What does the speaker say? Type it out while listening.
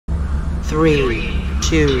3,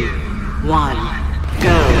 2, 1,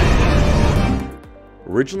 go!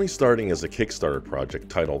 Originally starting as a Kickstarter project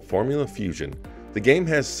titled Formula Fusion, the game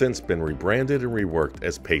has since been rebranded and reworked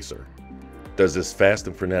as Pacer. Does this fast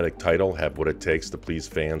and frenetic title have what it takes to please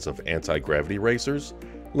fans of anti-gravity racers?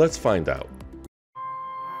 Let's find out.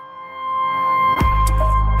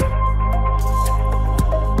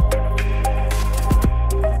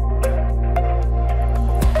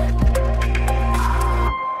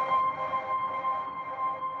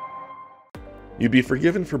 You'd be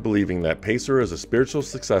forgiven for believing that Pacer is a spiritual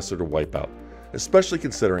successor to Wipeout, especially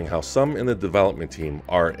considering how some in the development team,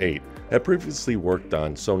 R8, had previously worked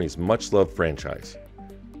on Sony's much-loved franchise.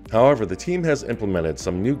 However, the team has implemented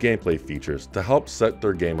some new gameplay features to help set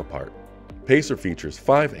their game apart. Pacer features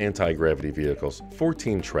 5 anti-gravity vehicles,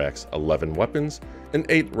 14 tracks, 11 weapons, and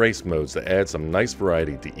 8 race modes that add some nice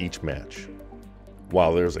variety to each match.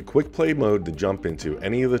 While there's a quick play mode to jump into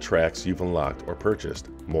any of the tracks you've unlocked or purchased,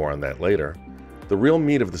 more on that later, the real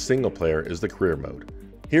meat of the single player is the career mode.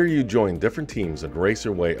 Here you join different teams and race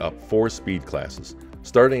your way up 4 speed classes,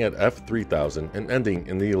 starting at F3000 and ending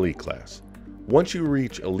in the Elite class. Once you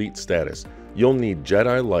reach Elite status, you'll need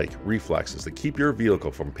Jedi-like reflexes to keep your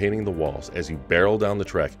vehicle from painting the walls as you barrel down the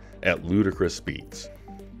track at ludicrous speeds.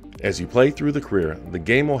 As you play through the career, the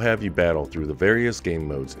game will have you battle through the various game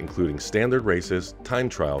modes including standard races, time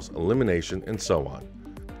trials, elimination, and so on.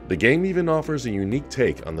 The game even offers a unique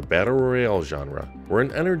take on the Battle Royale genre, where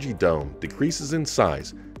an energy dome decreases in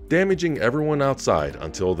size, damaging everyone outside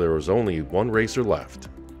until there is only one racer left.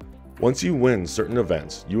 Once you win certain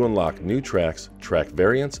events, you unlock new tracks, track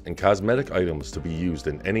variants, and cosmetic items to be used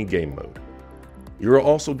in any game mode. You are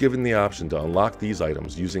also given the option to unlock these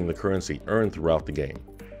items using the currency earned throughout the game.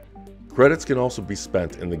 Credits can also be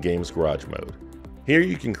spent in the game's garage mode. Here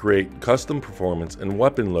you can create custom performance and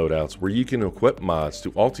weapon loadouts where you can equip mods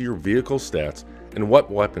to alter your vehicle stats and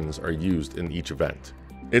what weapons are used in each event.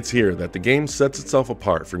 It's here that the game sets itself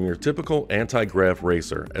apart from your typical anti-grav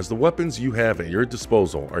racer, as the weapons you have at your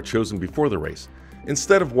disposal are chosen before the race,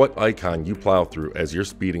 instead of what icon you plow through as you're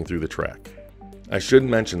speeding through the track. I should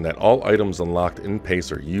mention that all items unlocked in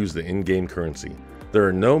Pacer use the in-game currency. There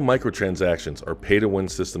are no microtransactions or pay-to-win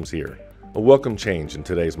systems here, a welcome change in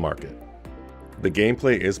today's market. The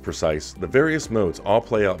gameplay is precise, the various modes all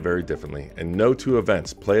play out very differently, and no 2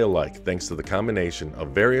 events play alike thanks to the combination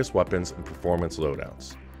of various weapons and performance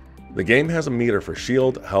loadouts. The game has a meter for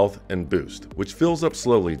shield, health, and boost, which fills up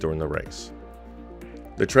slowly during the race.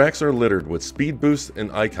 The tracks are littered with speed boosts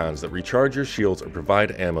and icons that recharge your shields or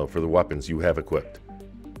provide ammo for the weapons you have equipped.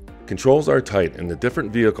 Controls are tight and the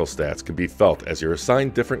different vehicle stats can be felt as you're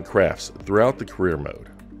assigned different crafts throughout the career mode.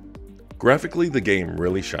 Graphically, the game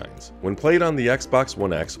really shines. When played on the Xbox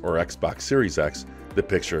One X or Xbox Series X, the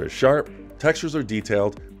picture is sharp, textures are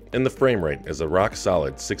detailed, and the frame rate is a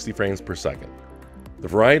rock-solid 60 frames per second. The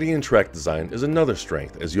variety in track design is another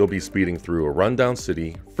strength, as you'll be speeding through a rundown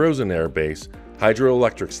city, frozen air base,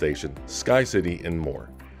 hydroelectric station, sky city, and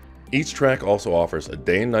more. Each track also offers a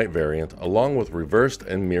day and night variant, along with reversed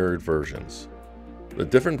and mirrored versions. The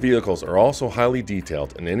different vehicles are also highly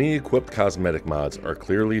detailed and any equipped cosmetic mods are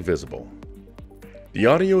clearly visible. The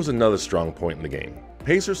audio is another strong point in the game.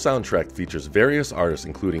 Pacer's soundtrack features various artists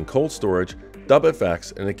including Cold Storage,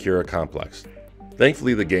 DubFX, and Akira Complex.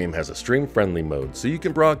 Thankfully, the game has a stream-friendly mode so you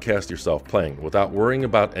can broadcast yourself playing without worrying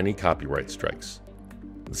about any copyright strikes.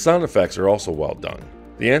 The sound effects are also well done.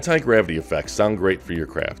 The anti-gravity effects sound great for your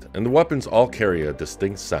craft, and the weapons all carry a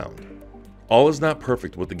distinct sound. All is not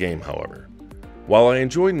perfect with the game, however. While I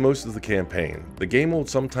enjoyed most of the campaign, the game will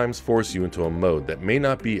sometimes force you into a mode that may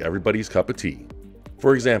not be everybody's cup of tea.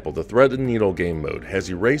 For example, the Thread and Needle game mode has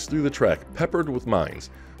you race through the track peppered with mines,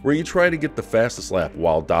 where you try to get the fastest lap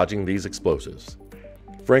while dodging these explosives.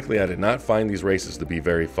 Frankly, I did not find these races to be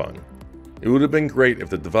very fun. It would have been great if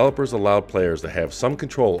the developers allowed players to have some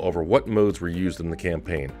control over what modes were used in the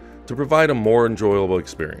campaign to provide a more enjoyable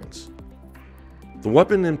experience. The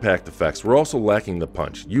weapon impact effects were also lacking the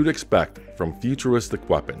punch you'd expect from futuristic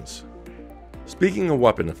weapons. Speaking of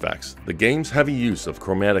weapon effects, the game's heavy use of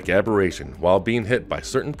chromatic aberration while being hit by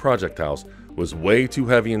certain projectiles was way too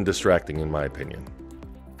heavy and distracting in my opinion.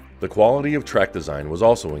 The quality of track design was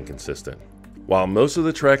also inconsistent. While most of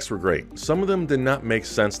the tracks were great, some of them did not make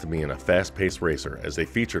sense to me in a fast-paced racer as they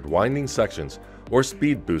featured winding sections or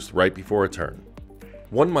speed boosts right before a turn.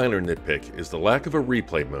 One minor nitpick is the lack of a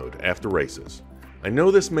replay mode after races. I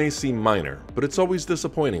know this may seem minor, but it's always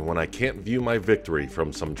disappointing when I can't view my victory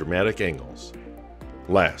from some dramatic angles.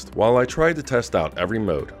 Last, while I tried to test out every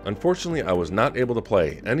mode, unfortunately I was not able to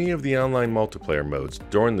play any of the online multiplayer modes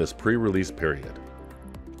during this pre-release period.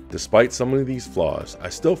 Despite some of these flaws, I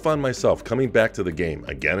still find myself coming back to the game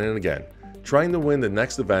again and again, trying to win the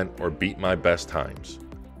next event or beat my best times.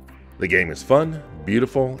 The game is fun,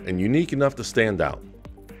 beautiful, and unique enough to stand out.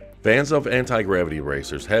 Fans of anti-gravity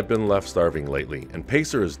racers have been left starving lately, and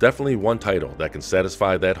Pacer is definitely one title that can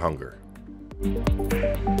satisfy that hunger.